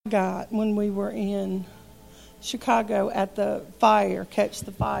got when we were in Chicago at the fire, Catch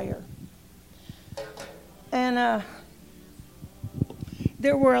the Fire. And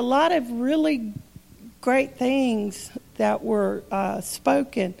there were a lot of really great things that were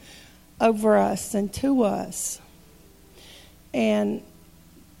spoken over us and to us. And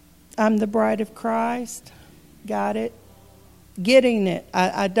I'm the bride of Christ. Got it. Getting it.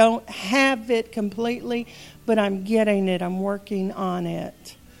 I don't have it completely, but I'm getting it. I'm working on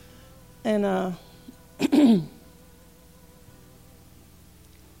it. And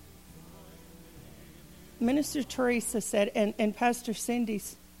Minister Teresa said, and Pastor Cindy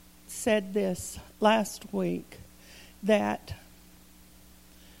said this last week, that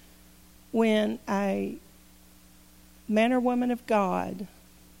when a man or woman of God,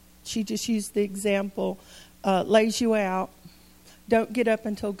 she just used the example, lays you out, don't get up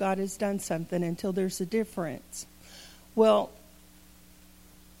until God has done something, until there's a difference. Well,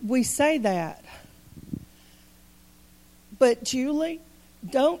 we say that. But Julie,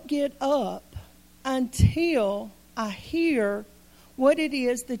 don't get up until I hear what it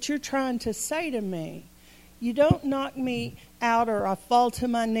is that you're trying to say to me. You don't knock me out or I fall to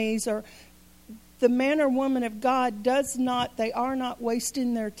my knees, or the man or woman of God they are not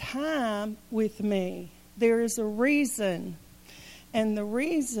wasting their time with me. There is a reason. And the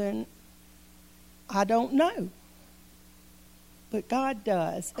reason, I don't know. But God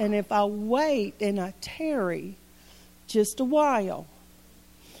does. And if I wait and I tarry just a while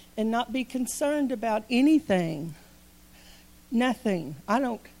and not be concerned about anything, nothing. I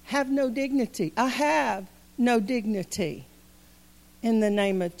don't have no dignity. I have no dignity in the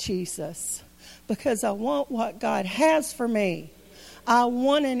name of Jesus, because I want what God has for me. I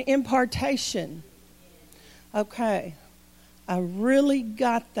want an impartation. Okay. I really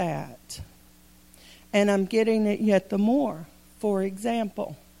got that. And I'm getting it yet the more. For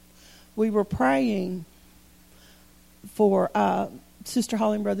example, we were praying for Sister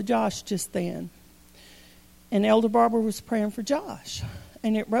Holly and Brother Josh just then. And Elder Barbara was praying for Josh.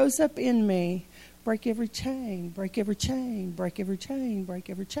 And it rose up in me, break every chain, break every chain, break every chain, break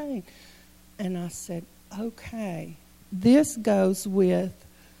every chain. And I said, okay, this goes with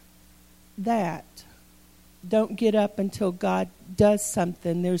that. Don't get up until God does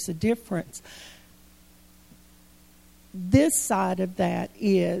something. There's a difference. This side of that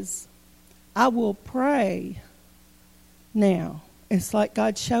is, I will pray now. It's like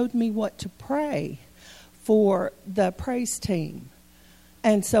God showed me what to pray for the praise team.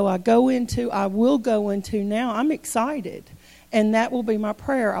 And so I will go into now, I'm excited. And that will be my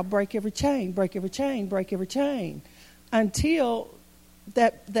prayer. I'll break every chain, break every chain, break every chain, until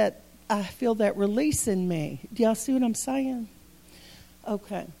that I feel that release in me. Do y'all see what I'm saying?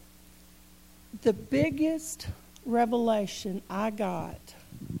 Okay. The biggest revelation I got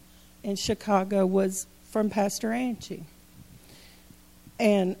in Chicago was from Pastor Angie.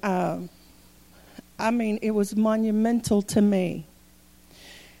 And, it was monumental to me.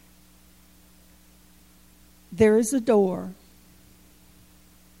 There is a door.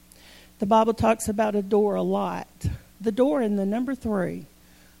 The Bible talks about a door a lot. The door in the number 3.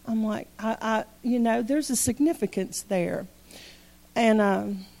 I'm like, there's a significance there.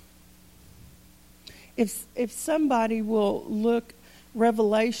 And if somebody will look,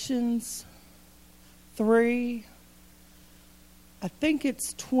 Revelations 3, I think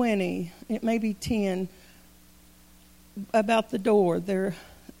it's 20, it may be 10, about the door. There,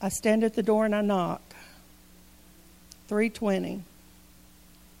 I stand at the door and I knock. 3:20.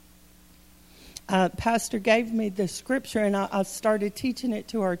 Pastor gave me the scripture, and I started teaching it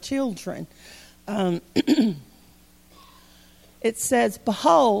to our children. It says,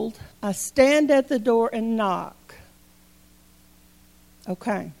 behold, I stand at the door and knock.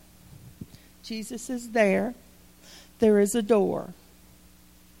 Okay. Jesus is there. There is a door.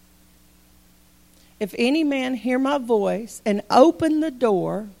 If any man hear my voice and open the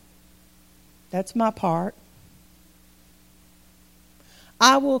door, that's my part,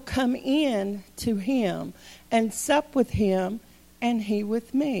 I will come in to him and sup with him and he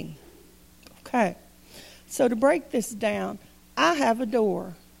with me. Okay. So to break this down, I have a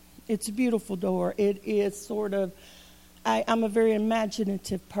door. It's a beautiful door. It is sort of, I'm a very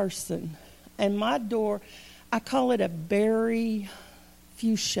imaginative person. And my door, I call it a berry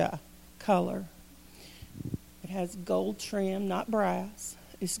fuchsia color. It has gold trim, not brass.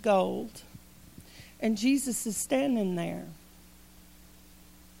 It's gold. And Jesus is standing there,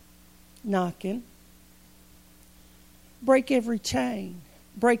 knocking. Break every chain.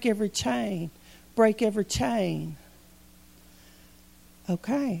 Break every chain. Break every chain.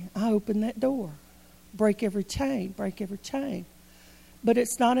 Okay, I open that door. Break every chain. Break every chain. But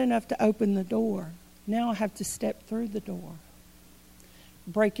it's not enough to open the door. Now I have to step through the door.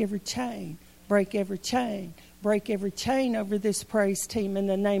 Break every chain. Break every chain. Break every chain over this praise team in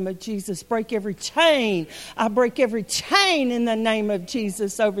the name of Jesus. Break every chain. I break every chain in the name of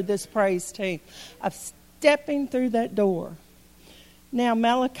Jesus over this praise team. I'm stepping through that door. Now,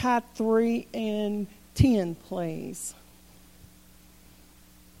 Malachi 3:10, please.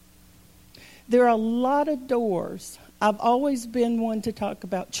 There are a lot of doors. I've always been one to talk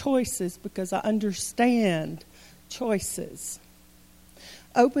about choices because I understand choices.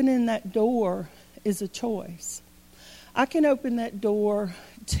 Opening that door is a choice. I can open that door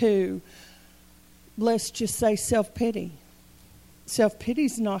to, let's just say, self-pity.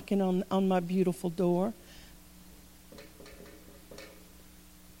 Self-pity's knocking on my beautiful door.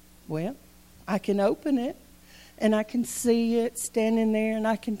 Well, I can open it, and I can see it standing there, and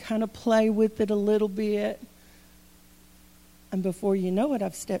I can kind of play with it a little bit. And before you know it,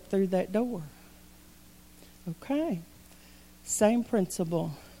 I've stepped through that door. Okay. Same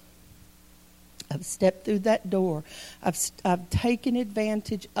principle. I've stepped through that door. I've taken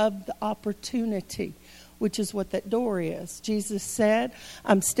advantage of the opportunity, which is what that door is. Jesus said,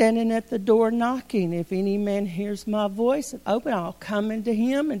 I'm standing at the door knocking. If any man hears my voice and open, I'll come into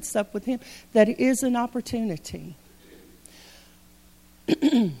him and sup with him. That is an opportunity.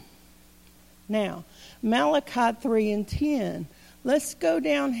 Now, Malachi 3:10. Let's go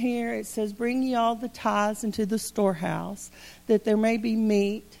down here. It says, bring ye all the tithes into the storehouse, that there may be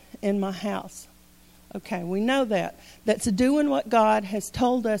meat in my house. Okay, we know that. That's doing what God has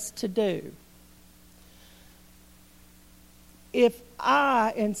told us to do. If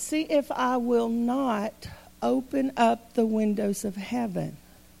I will not open up the windows of heaven.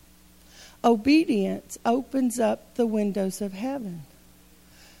 Obedience opens up the windows of heaven.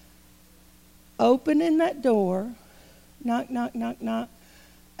 Opening that door, knock, knock, knock, knock,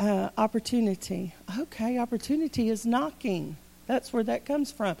 opportunity. Okay, opportunity is knocking. That's where that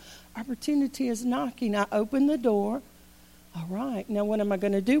comes from. Opportunity is knocking. I open the door. All right, now what am I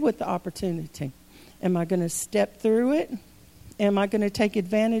going to do with the opportunity? Am I going to step through it? Am I going to take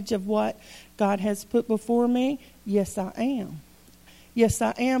advantage of what God has put before me? Yes, I am. Yes,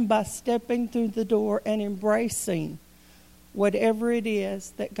 I am, by stepping through the door and embracing whatever it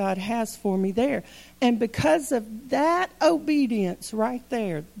is that God has for me there. And because of that obedience right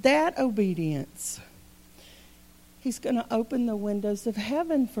there, that obedience, He's going to open the windows of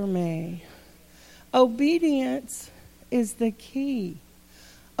heaven for me. Obedience is the key.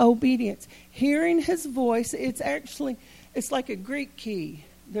 Obedience. Hearing His voice, it's like a Greek key.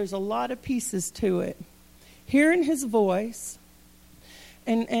 There's a lot of pieces to it. Hearing His voice,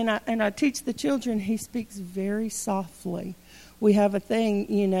 and I teach the children, He speaks very softly. We have a thing,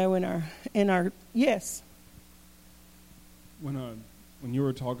 in our yes. When you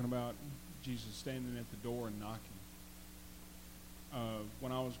were talking about Jesus standing at the door and knocking,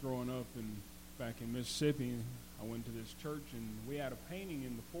 when I was growing up back in Mississippi, I went to this church and we had a painting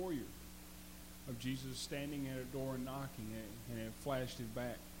in the foyer of Jesus standing at a door and knocking, and it flashed it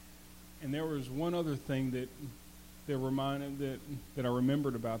back. And there was one other thing that I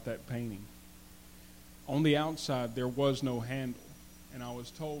remembered about that painting. On the outside, there was no handle, and I was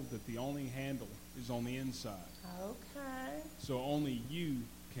told that the only handle is on the inside. Okay. So only you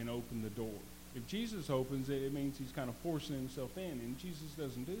can open the door. If Jesus opens it, it means He's kind of forcing Himself in, and Jesus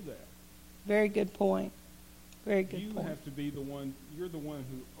doesn't do that. Very good point. Very good point. You have to be the one, you're the one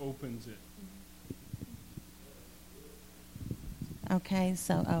who opens it. Okay,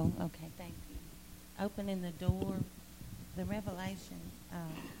 thank you. Opening the door, the revelation,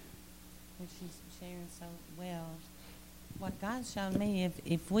 which she's sharing so well. What God showed me,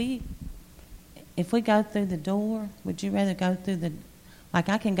 if we go through the door, would you rather go through like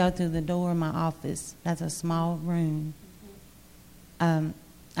I can go through the door of my office. That's a small room. I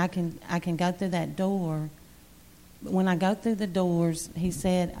can go through that door. But when I go through the doors, He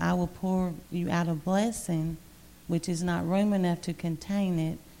said, I will pour you out a blessing, which is not room enough to contain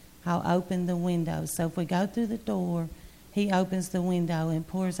it. I'll open the window. So if we go through the door, He opens the window and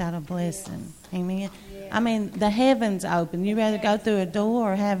pours out a blessing. Yes. Amen? Yes. I mean, the heavens open. You'd rather go through a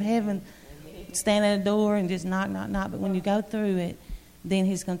door or have heaven stand at a door and just knock, knock, knock. But when you go through it, then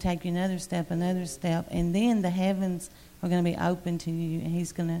He's going to take you another step, and then the heavens are going to be open to you, and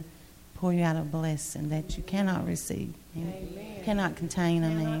He's going to pour you out a blessing that you cannot receive. Amen. Cannot contain,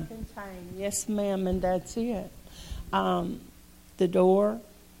 Cannot contain. Yes, ma'am, and that's it. The door,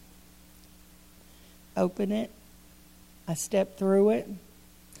 open it, I step through it,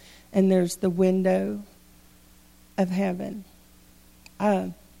 and there's the window of heaven.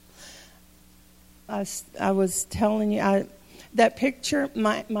 I was telling you, That picture,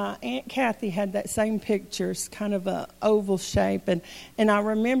 my Aunt Kathy had that same picture. It's kind of a oval shape. And I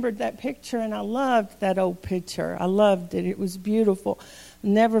remembered that picture, and I loved that old picture. I loved it. It was beautiful.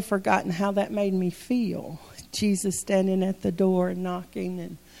 Never forgotten how that made me feel. Jesus standing at the door and knocking.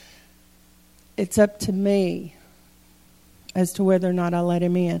 And it's up to me as to whether or not I let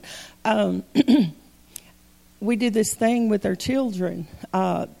him in. We did this thing with our children.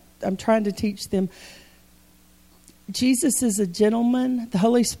 I'm trying to teach them. Jesus is a gentleman. The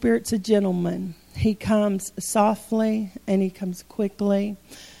Holy Spirit's a gentleman. He comes softly and he comes quickly.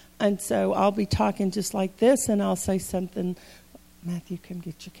 And so I'll be talking just like this, and I'll say something, Matthew, come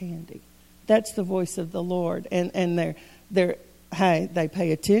get your candy. That's the voice of the Lord. And they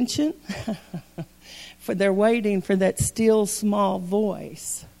pay attention. They're waiting for that still small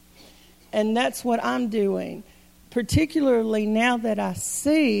voice. And that's what I'm doing. Particularly now that I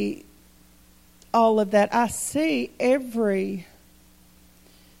see all of that, I see every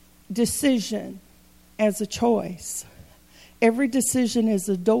decision as a choice. Every decision is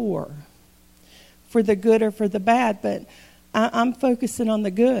a door for the good or for the bad, but I'm focusing on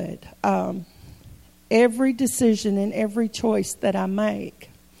the good. Every decision and every choice that I make,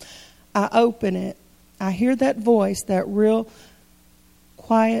 I open it. I hear that voice, that real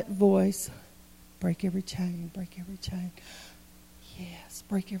quiet voice. Break every chain, break every chain. Yes,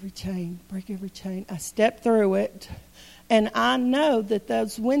 break every chain, break every chain. I step through it, and I know that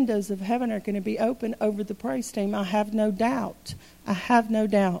those windows of heaven are going to be open over the praise team. I have no doubt. I have no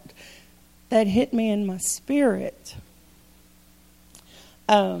doubt. That hit me in my spirit.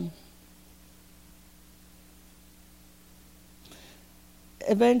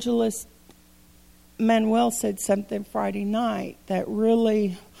 Evangelist Manuel said something Friday night that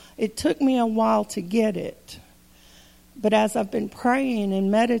really, it took me a while to get it. But as I've been praying and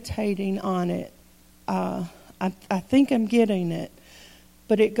meditating on it, I think I'm getting it.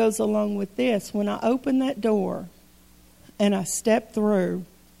 But it goes along with this. When I open that door and I step through,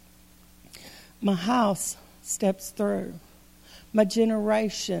 my house steps through. My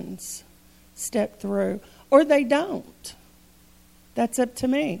generations step through. Or they don't. That's up to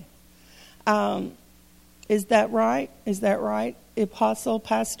me. Is that right? Is that right, Apostle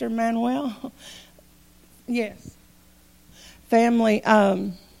Pastor Manuel? Yes. Family,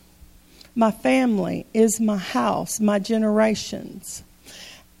 my family is my house, my generations.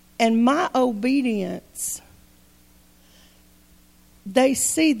 And my obedience, they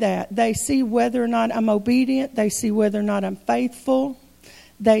see that. They see whether or not I'm obedient. They see whether or not I'm faithful.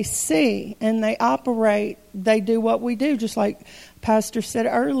 They see and they operate. They do what we do, just like Pastor said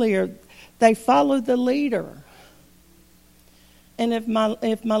earlier. They follow the leader. And if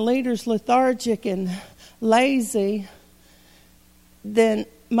my leader's lethargic and lazy, then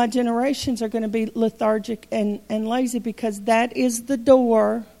my generations are going to be lethargic and lazy, because that is the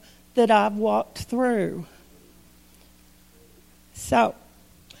door that I've walked through. So,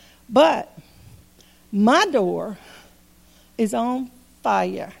 but my door is on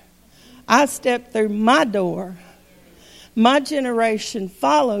fire. I step through my door. My generation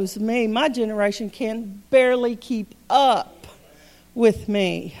follows me. My generation can barely keep up with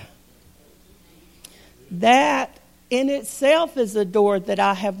me. That in itself is a door that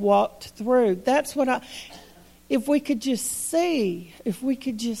I have walked through. That's what if we could just see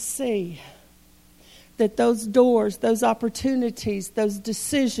that those doors, those opportunities, those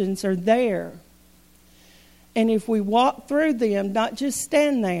decisions are there. And if we walk through them, not just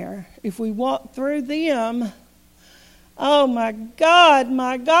stand there, if we walk through them, oh my God,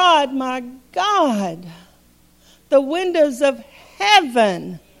 my God, my God, the windows of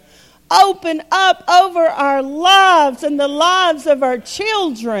heaven open up over our lives and the lives of our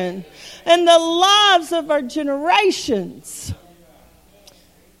children and the lives of our generations.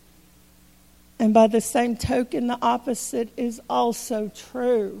 And by the same token, the opposite is also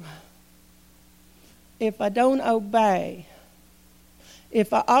true. If I don't obey,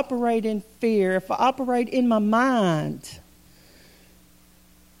 if I operate in fear, if I operate in my mind,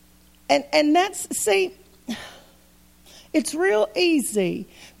 and that's, see, it's real easy.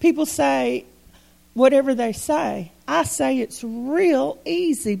 People say whatever they say. I say it's real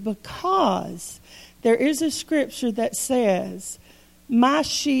easy because there is a scripture that says, my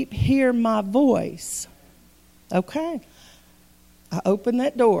sheep hear my voice. Okay. I open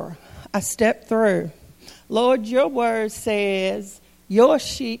that door. I step through. Lord, your word says your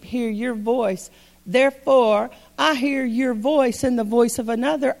sheep hear your voice. Therefore, I hear your voice and the voice of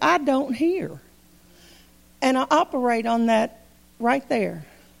another I don't hear. And I operate on that right there.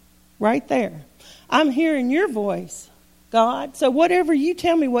 Right there. I'm hearing your voice, God. So whatever you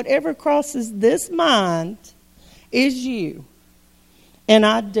tell me, whatever crosses this mind is you. And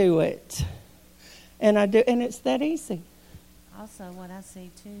I do it. And it's that easy. Also, what I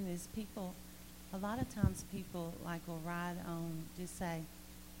see too is people, a lot of times people like will ride on, just say,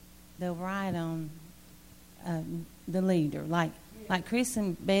 they'll ride on the leader. Like Chris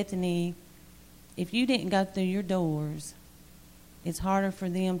and Bethany, if you didn't go through your doors, it's harder for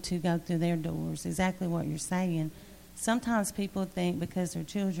them to go through their doors. Exactly what you're saying. Sometimes people think because their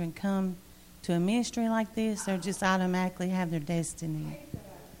children come to a ministry like this, they'll just automatically have their destiny.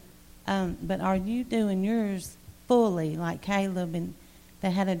 But are you doing yours fully, like Caleb, and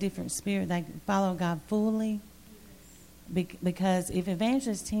they had a different spirit? They follow God fully? Because if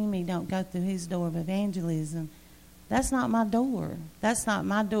Evangelist Timmy don't go through his door of evangelism, that's not my door. That's not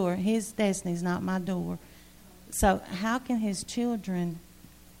my door. His destiny's not my door. So how can his children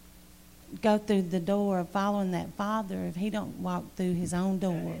go through the door of following that father if he don't walk through his own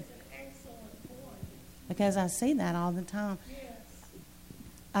door? That is an excellent point. Because I see that all the time. Yes.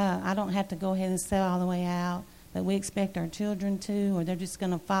 I don't have to go ahead and sell all the way out, but we expect our children to, or they're just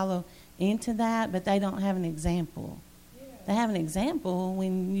going to follow into that, but they don't have an example. Yeah. They have an example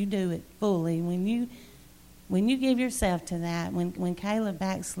when you do it fully, when you give yourself to that. When Caleb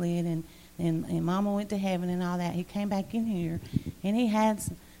backslid and Mama went to heaven and all that, he came back in here, and he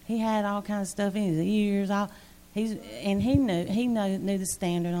had all kinds of stuff in his ears. He knew the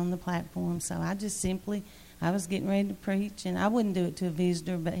standard on the platform. So I was getting ready to preach, and I wouldn't do it to a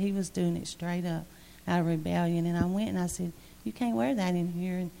visitor, but he was doing it straight up out of rebellion. And I went and I said, "You can't wear that in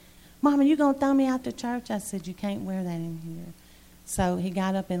here." And, "Mama, you going to throw me out the church?" I said, "You can't wear that in here." So he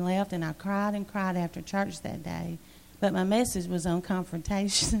got up and left, and I cried and cried after church that day. But my message was on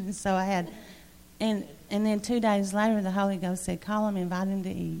confrontation. So I had, and then 2 days later, the Holy Ghost said, "Call him, invite him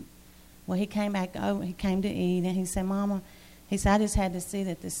to eat." Well, he came back over, he came to eat, and he said, "Mama," he said, "I just had to see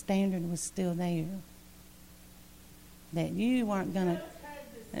that the standard was still there. That you weren't going to."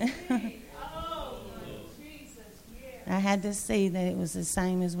 I had to see that it was the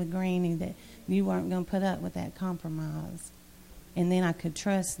same as with Granny, that you weren't going to put up with that compromise. And then I could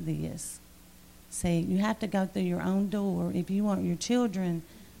trust this. See, you have to go through your own door. If you want your children,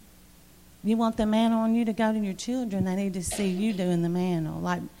 you want the mantle on you to go to your children, they need to see you doing the mantle.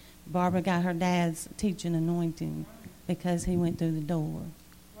 Like Barbara got her dad's teaching anointing because he went through the door.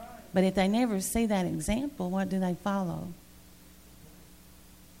 But if they never see that example, what do they follow?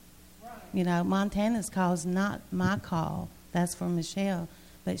 You know, Montana's call is not my call. That's for Michelle.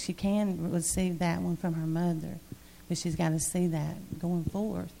 But she can receive that one from her mother. But she's got to see that going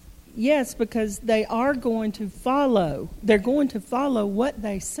forth. Yes, because they are going to follow. They're going to follow what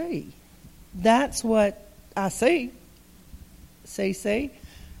they see. That's what I see. See?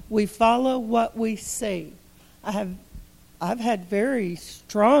 We follow what we see. I've had very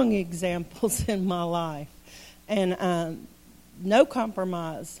strong examples in my life, and no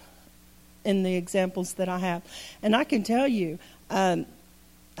compromise in the examples that I have. And I can tell you, I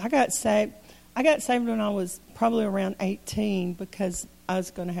got saved when I was probably around 18 because I was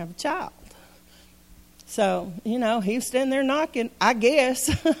going to have a child. So, he was standing there knocking, I guess.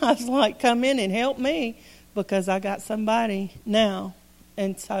 I was like, "Come in and help me," because I got somebody now.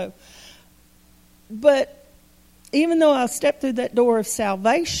 And so, but even though I stepped through that door of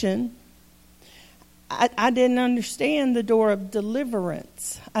salvation, I didn't understand the door of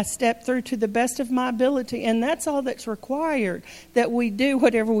deliverance. I stepped through to the best of my ability, and that's all that's required, that we do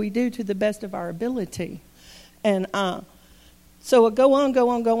whatever we do to the best of our ability. And so it go on,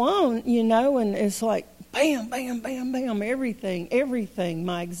 and it's like bam, bam, bam, bam, everything.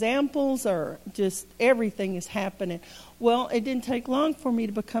 My examples are just, everything is happening. Well, it didn't take long for me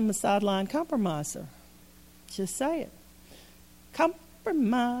to become a sideline compromiser. Just say it.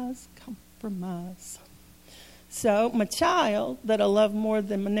 Compromise. So my child that I love more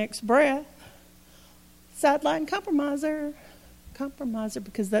than my next breath, sideline compromiser,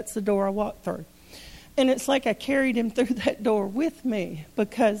 because that's the door I walk through. And it's like I carried him through that door with me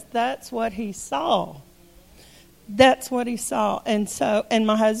because that's what he saw. And so, and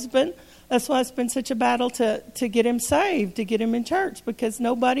my husband, that's why it's been such a battle to get him saved, to get him in church, because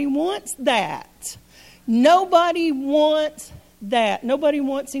nobody wants that. Nobody wants that. Nobody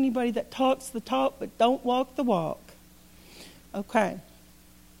wants anybody that talks the talk but don't walk the walk. Okay.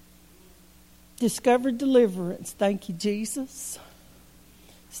 Discovered deliverance. Thank you, Jesus.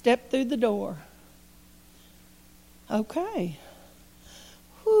 Step through the door. Okay.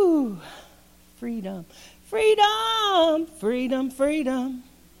 Whew. Freedom. I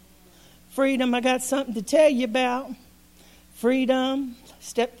got something to tell you about. Freedom.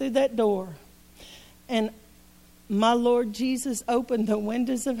 Step through that door. And my Lord Jesus opened the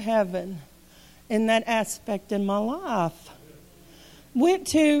windows of heaven in that aspect in my life. Went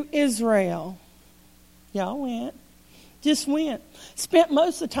to Israel. Y'all went. Just went. Spent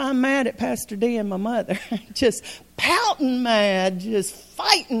most of the time mad at Pastor D and my mother. Just pouting mad. Just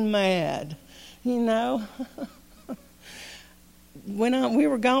fighting mad. You know. We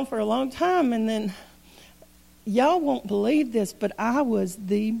were gone for a long time, and then y'all won't believe this, but I was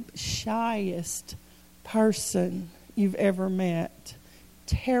the shyest person you've ever met.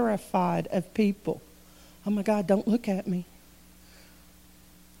 Terrified of people. Oh my God, don't look at me.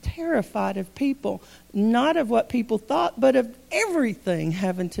 Terrified of people. Not of what people thought, but of everything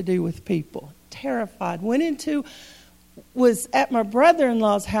having to do with people. Terrified. Was at my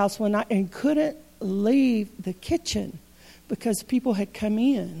brother-in-law's house and couldn't leave the kitchen because people had come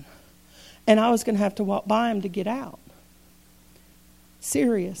in. And I was going to have to walk by them to get out.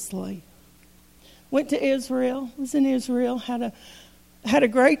 Seriously. Went to Israel. Was in Israel. Had a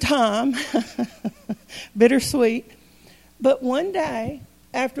great time. Bittersweet. But one day,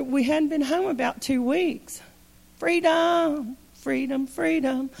 after we hadn't been home about 2 weeks, freedom, freedom,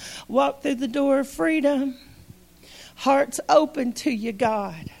 freedom. Walked through the door of freedom. Hearts open to you,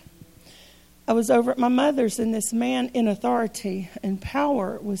 God. I was over at my mother's, and this man in authority and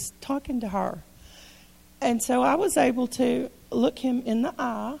power was talking to her. And so I was able to look him in the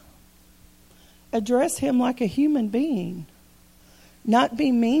eye, address him like a human being, not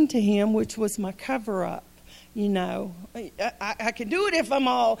be mean to him, which was my cover-up. You know, I can do it if I'm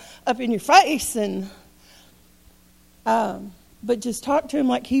all up in your face, but just talk to him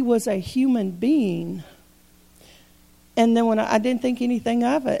like he was a human being. And then when I didn't think anything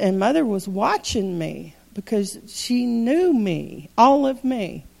of it, and Mother was watching me because she knew me, all of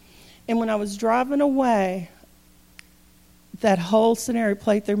me. And when I was driving away, that whole scenario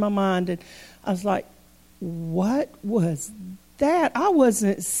played through my mind, and I was like, what was that? I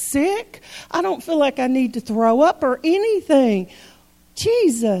wasn't sick. I don't feel like I need to throw up or anything.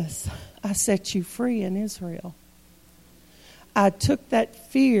 Jesus, I set you free in Israel. I took that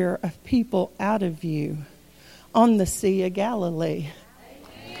fear of people out of you on the Sea of Galilee.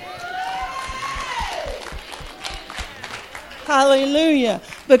 Hallelujah.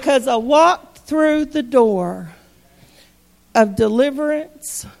 Because I walked through the door of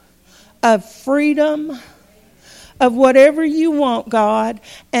deliverance, of freedom, of whatever you want, God.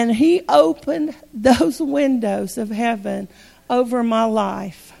 And He opened those windows of heaven over my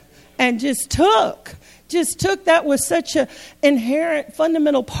life and just took that was such an inherent,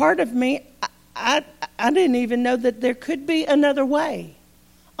 fundamental part of me. I didn't even know that there could be another way,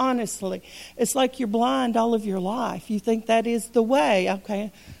 honestly. It's like you're blind all of your life. You think that is the way.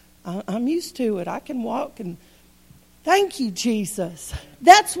 Okay, I'm used to it. I can walk and thank you, Jesus.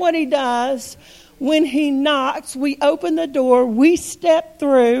 That's what He does when He knocks. We open the door. We step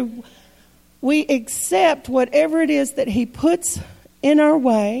through. We accept whatever it is that He puts in our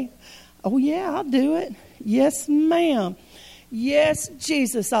way. Oh, yeah, I'll do it. Yes, ma'am. Yes,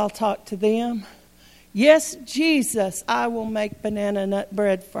 Jesus, I'll talk to them. Yes, Jesus, I will make banana nut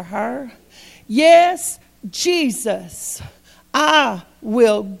bread for her. Yes, Jesus, I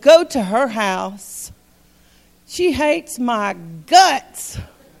will go to her house. She hates my guts.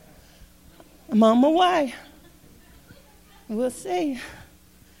 I'm on my way. We'll see.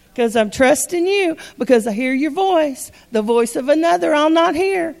 Because I'm trusting you. Because I hear your voice. The voice of another I'll not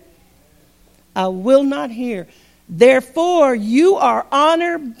hear. I will not hear. Therefore, you are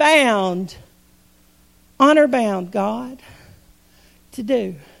honor bound, God, to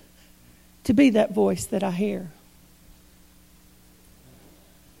be that voice that I hear.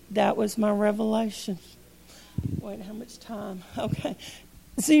 That was my revelation. Wait, how much time? Okay.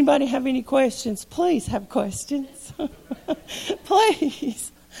 Does anybody have any questions? Please have questions.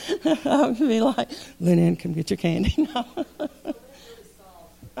 Please. I would be like, Lynn, come get your candy. No.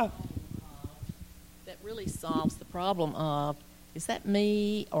 Oh. Really solves the problem of, is that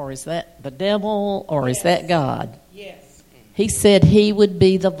me, or is that the devil, or is that God? Yes. He said He would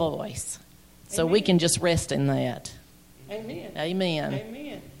be the voice. So Amen. We can just rest in that. Amen. Amen.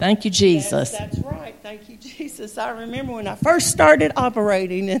 Amen. Thank you, Jesus. That's right. Thank you, Jesus. I remember when I first started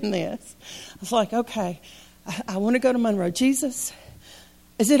operating in this, I was like, okay, I want to go to Monroe. Jesus,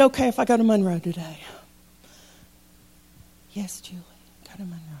 is it okay if I go to Monroe today? Yes, Julie, go to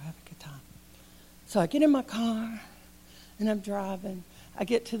Monroe. Have a good time. So I get in my car, and I'm driving. I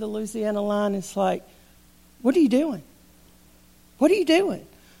get to the Louisiana line. It's like, what are you doing? What are you doing?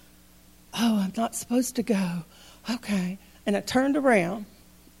 Oh, I'm not supposed to go. Okay. And I turned around,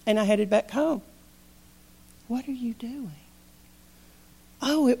 and I headed back home. What are you doing?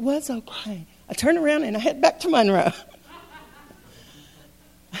 Oh, it was okay. I turned around, and I headed back to Monroe.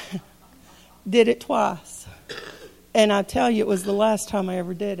 Did it twice. And I tell you, it was the last time I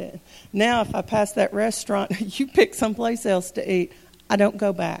ever did it. Now, if I pass that restaurant, you pick someplace else to eat, I don't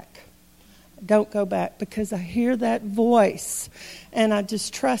go back. Don't go back, because I hear that voice, and I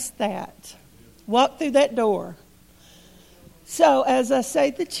just trust that. Walk through that door. So, as I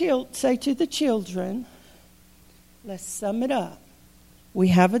say to the children, let's sum it up. We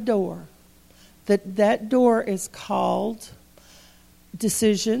have a door. That door is called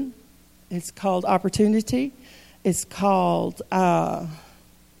decision. It's called opportunity. It's called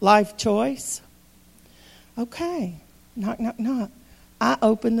life choice. Okay, knock, knock, knock. I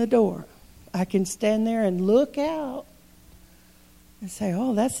open the door. I can stand there and look out and say,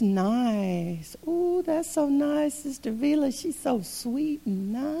 oh, that's nice. Oh, that's so nice, Sister Vila. She's so sweet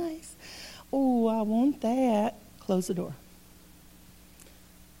and nice. Oh, I want that. Close the door.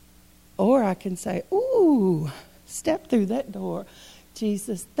 Or I can say, ooh, step through that door.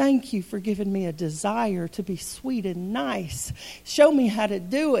 Jesus, thank you for giving me a desire to be sweet and nice. Show me how to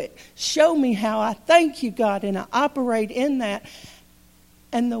do it. Show me how. I thank you, God, and I operate in that.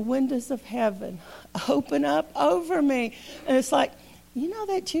 And the windows of heaven open up over me. And it's like, you know,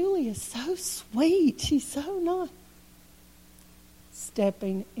 that Julie is so sweet. She's so nice.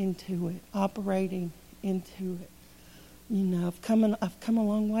 Stepping into it, operating into it. You know, I've come a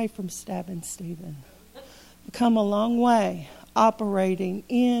long way from stabbing Stephen. I've come a long way operating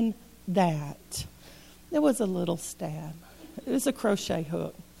in that. It was a little stab. It was a crochet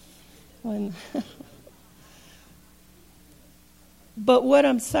hook. But what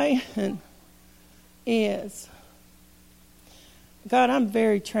I'm saying is, God, I'm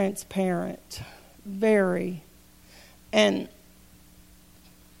very transparent. Very. And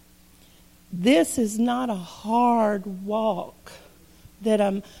this is not a hard walk that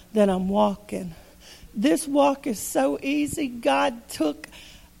I'm walking. This walk is so easy. God took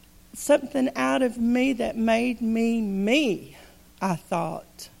something out of me that made me, I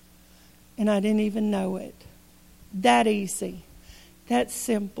thought. And I didn't even know it. That easy. That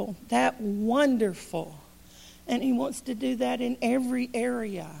simple. That wonderful. And He wants to do that in every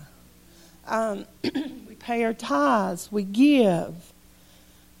area. We pay our tithes. We give.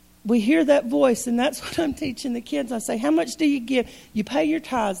 We hear that voice, and that's what I'm teaching the kids. I say, how much do you give? You pay your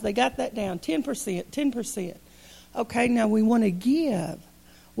tithes. They got that down. 10%, 10%. Okay, now we want to give.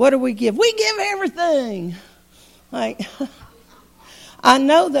 What do we give? We give everything. Like, I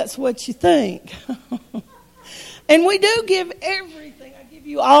know that's what you think. And we do give everything. I give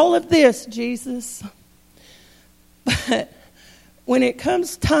you all of this, Jesus. But when it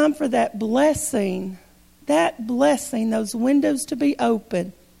comes time for that blessing, those windows to be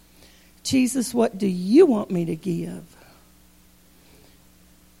open, Jesus, what do you want me to give?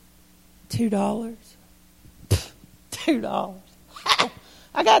 $2? $2.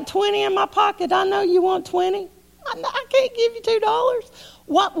 I got 20 in my pocket. I know you want 20. I can't give you $2.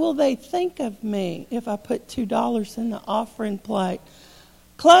 What will they think of me if I put $2 in the offering plate?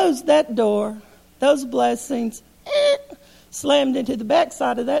 Close that door. Those blessings slammed into the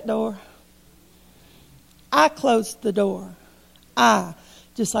backside of that door. I closed the door.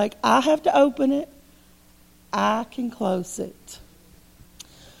 Just like I have to open it, I can close it.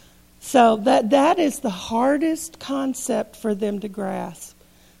 So that is the hardest concept for them to grasp.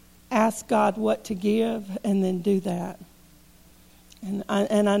 Ask God what to give and then do that. And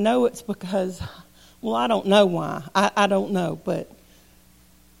I know it's because, well, I don't know why. I don't know, but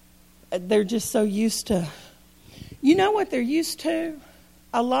they're just so used to. You know what they're used to?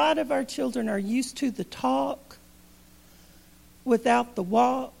 A lot of our children are used to the talk without the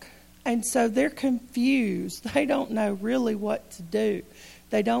walk. And so they're confused. They don't know really what to do.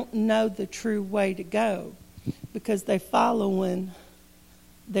 They don't know the true way to go because they're following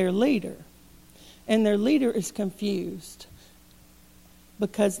their leader. And their leader is confused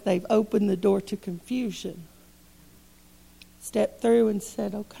because they've opened the door to confusion. Stepped through and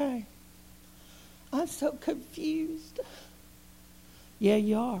said, okay, I'm so confused. Yeah,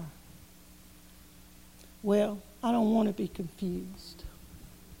 you are. Well, I don't want to be confused.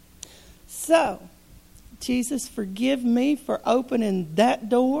 So, Jesus, forgive me for opening that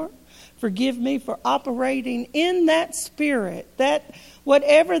door. Forgive me for operating in that spirit, that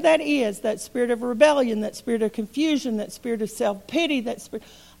whatever that is, that spirit of rebellion, that spirit of confusion, that spirit of self-pity, that spirit.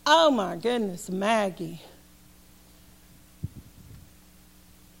 Oh my goodness, Maggie.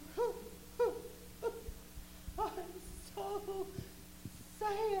 I'm so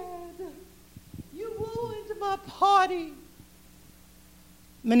sad. You ruined my party.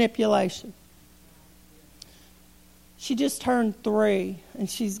 Manipulation. She just turned 3, and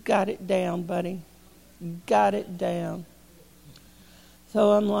she's got it down, buddy. Got it down.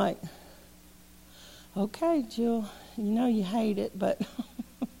 So I'm like, Okay, Jill, you know you hate it, but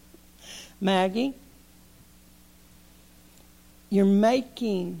Maggie, you're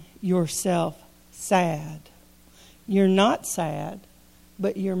making yourself sad. You're not sad,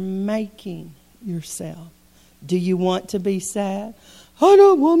 but you're making yourself. Do you want to be sad? I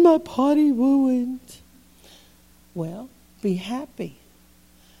don't want my potty ruined. Well, be happy.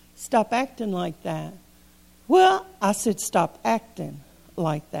 Stop acting like that. Well, I said stop acting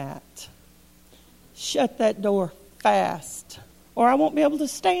like that. Shut that door fast, or I won't be able to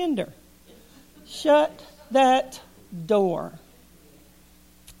stand her. Shut that door.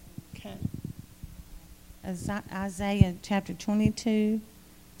 Okay. Isaiah chapter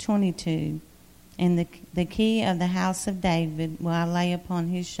 22:22. And the key of the house of David will I lay upon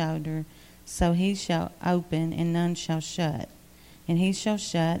his shoulder, so he shall open and none shall shut, and he shall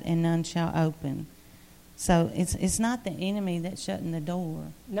shut and none shall open. So it's not the enemy that's shutting the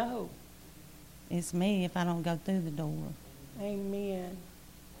door. No. It's me if I don't go through the door. Amen.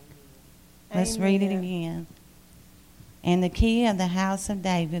 Let's read it again. And the key of the house of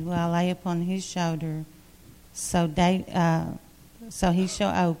David will I lay upon his shoulder, so he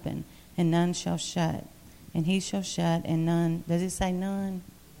shall open, and none shall shut. And he shall shut, and none. Does it say none?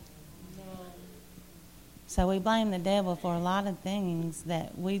 No. So we blame the devil for a lot of things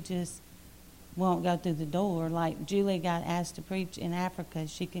that we just won't go through the door. Like Julie got asked to preach in Africa.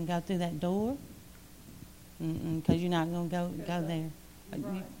 She can go through that door? Because you're not going to go there.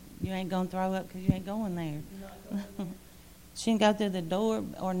 Right. You ain't going to throw up because you ain't going there. She can go through the door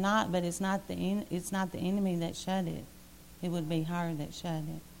or not, but it's not the enemy that shut it. It would be her that shut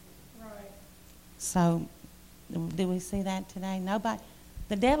it. Right. So, do we see that today? Nobody.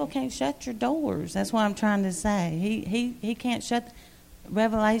 The devil can't shut your doors. That's what I'm trying to say. He can't shut.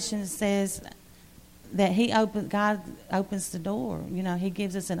 Revelation says that God opens the door. You know, He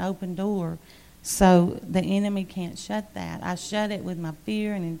gives us an open door. So the enemy can't shut that. I shut it with my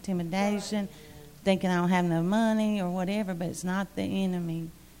fear and intimidation, thinking I don't have enough money or whatever, but it's not the enemy.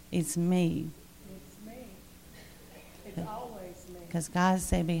 It's me. It's me. It's always me. Because God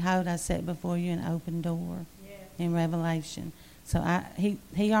said, behold, I set before you an open door in Revelation. So he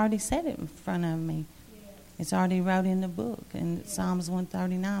already said it in front of me. Yes. It's already wrote in the book. In Psalms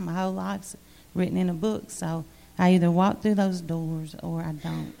 139, my whole life's written in a book. So I either walk through those doors or I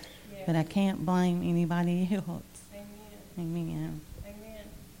don't. But I can't blame anybody else. Amen. Amen.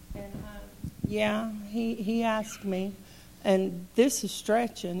 And he asked me, and this is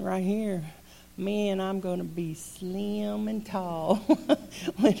stretching right here. Man, I'm going to be slim and tall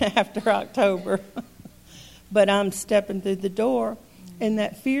after October. But I'm stepping through the door, and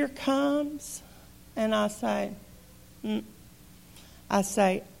that fear comes, and I say,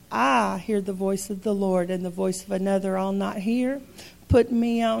 I hear the voice of the Lord, and the voice of another I'll not hear. Put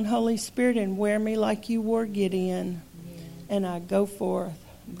me on, Holy Spirit, and wear me like you wore Gideon. Yeah. And I go forth.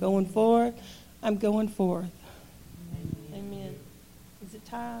 I'm going forth. I'm going forth. Amen. Is it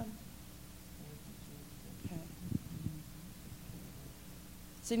time? Okay.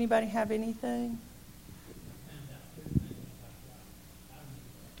 Does anybody have anything?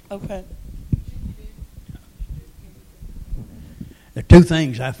 Okay. There are two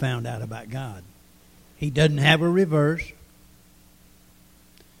things I found out about God. He doesn't have a reverse.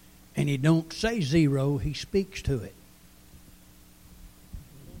 And He don't say zero, He speaks to it.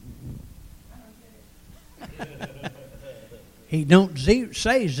 He don't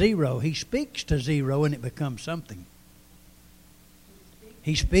say zero, He speaks to zero and it becomes something.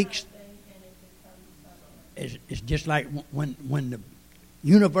 He speaks. It's just like when the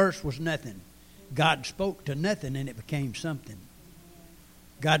universe was nothing. God spoke to nothing and it became something.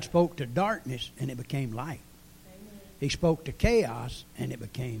 God spoke to darkness and it became light. He spoke to chaos and it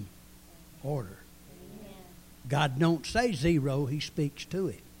became order. Amen. God don't say zero, He speaks to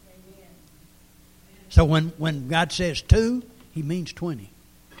it. Amen. So when God says 2, He means 20. Okay.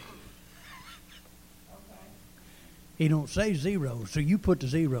 He don't say 0, so you put the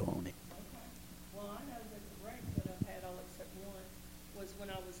 0 on it. Okay. Well, I know that the wreck that I've had all except one was when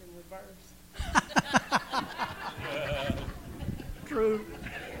I was in reverse. True.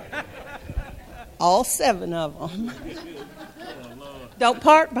 All 7 of them. Don't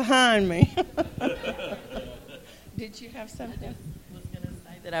park behind me. Did you have something? I was going to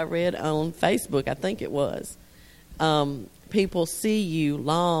say that I read on Facebook, I think it was, people see you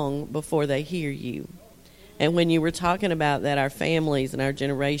long before they hear you. And when you were talking about that, our families and our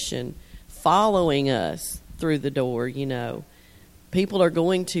generation following us through the door, you know, people are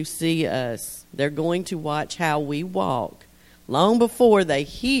going to see us. They're going to watch how we walk long before they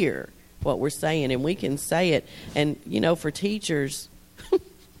hear what we're saying. And we can say it. And, you know, for teachers,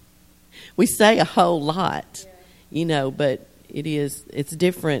 we say a whole lot, you know, but it's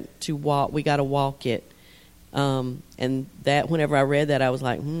different to walk. We got to walk it. And that whenever I read that, I was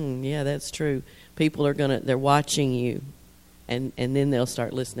like, yeah, that's true. People are they're watching you, and then they'll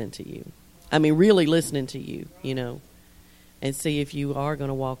start listening to you. I mean, really listening to you, you know, and see if you are going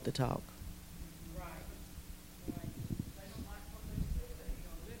to walk the talk.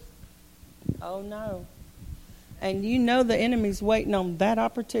 Oh, no. And you know the enemy's waiting on that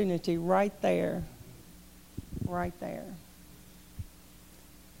opportunity right there. Right there.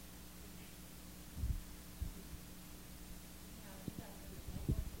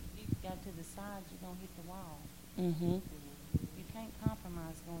 You go to the side, you're going to hit the wall. Mm-hmm. You can't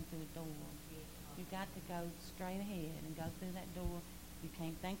compromise going through the door. You got to go straight ahead and go through that door. You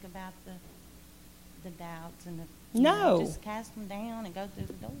can't think about the doubts and just cast them down and go through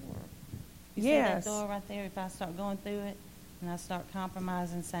the door. You see that door right there? If I start going through it and I start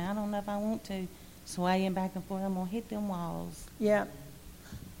compromising, saying, I don't know if I want to, swaying back and forth, I'm going to hit them walls. Yeah.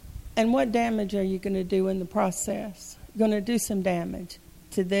 And what damage are you going to do in the process? You're going to do some damage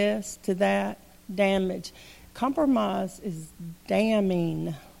to this, to that, damage. Compromise is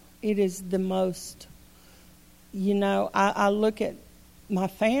damning. It is the most, you know, I look at my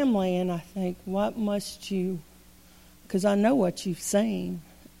family and I think, what must you, because I know what you've seen.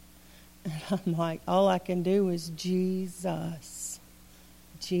 And I'm like, all I can do is Jesus.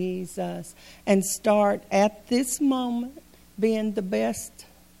 Jesus. And start at this moment being the best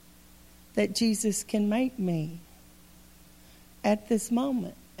that Jesus can make me. At this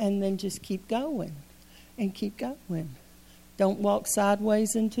moment. And then just keep going. And keep going. Don't walk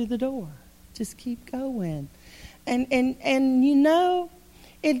sideways into the door. Just keep going. And you know,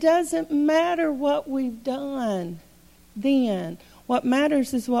 it doesn't matter what we've done then. What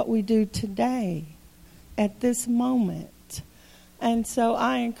matters is what we do today, at this moment. And so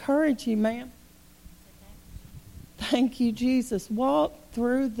I encourage you, ma'am. Thank you, Jesus. Walk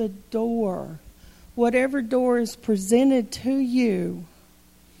through the door. Whatever door is presented to you.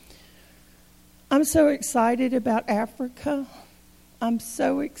 I'm so excited about Africa. I'm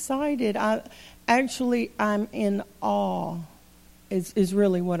so excited. I'm in awe. Is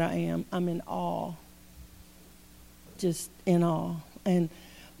really what I am. I'm in awe. Just in awe.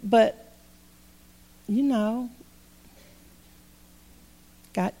 But you know,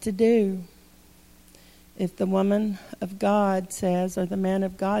 got to do. If the woman of God says, or the man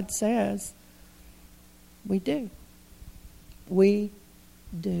of God says, we do. We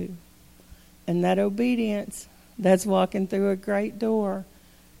do. And that obedience, that's walking through a great door,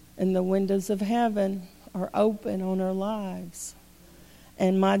 and the windows of heaven are open on our lives.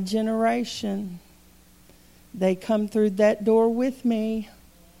 And my generation, they come through that door with me.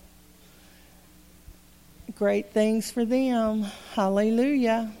 Great things for them.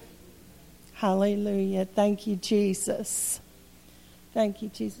 Hallelujah. Hallelujah. Thank you, Jesus. Thank you,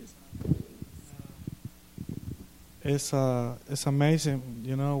 Jesus. It's amazing,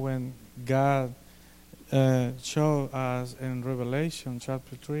 you know, when God showed us in Revelation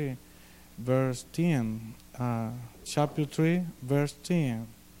chapter 3, verse 10. Chapter 3, verse 10.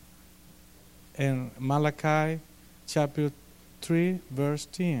 And Malachi chapter 3, verse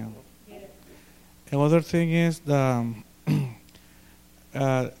 10. Another thing is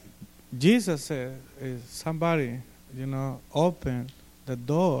Jesus said, if somebody, you know, open the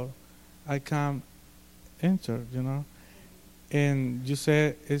door, I can enter, you know. And you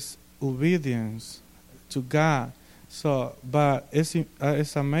say it's obedience to God. So, but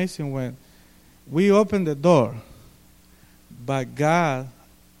it's amazing when we open the door, but God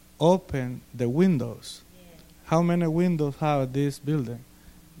opened the windows. How many windows have this building?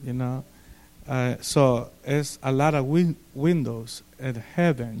 You know. So it's a lot of windows at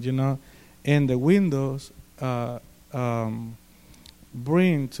heaven, you know, and the windows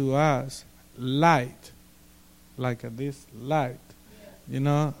bring to us light, like this light, you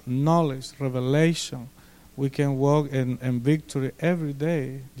know, knowledge, revelation. We can walk in victory every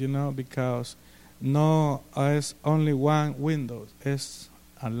day, you know, because it's only one window, it's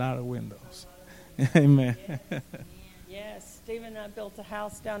a lot of windows. Amen. Yes, Stephen and I built a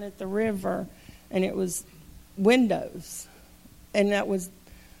house down at the river, and it was windows. And that was,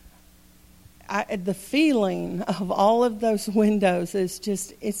 the feeling of all of those windows is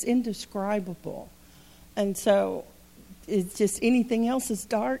just, it's indescribable. And so it's just anything else is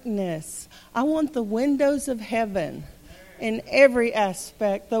darkness. I want the windows of heaven in every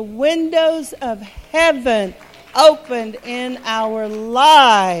aspect. The windows of heaven opened in our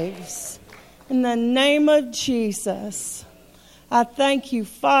lives. In the name of Jesus, I thank you,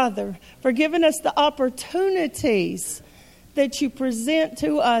 Father, for giving us the opportunities that you present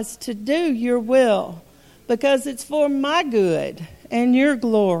to us to do your will, because it's for my good and your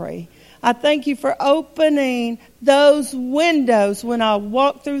glory. I thank you for opening those windows when I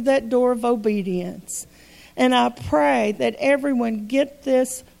walk through that door of obedience. And I pray that everyone get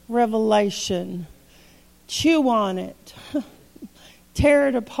this revelation. Chew on it. Tear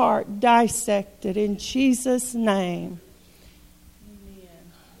it apart. Dissect it in Jesus' name.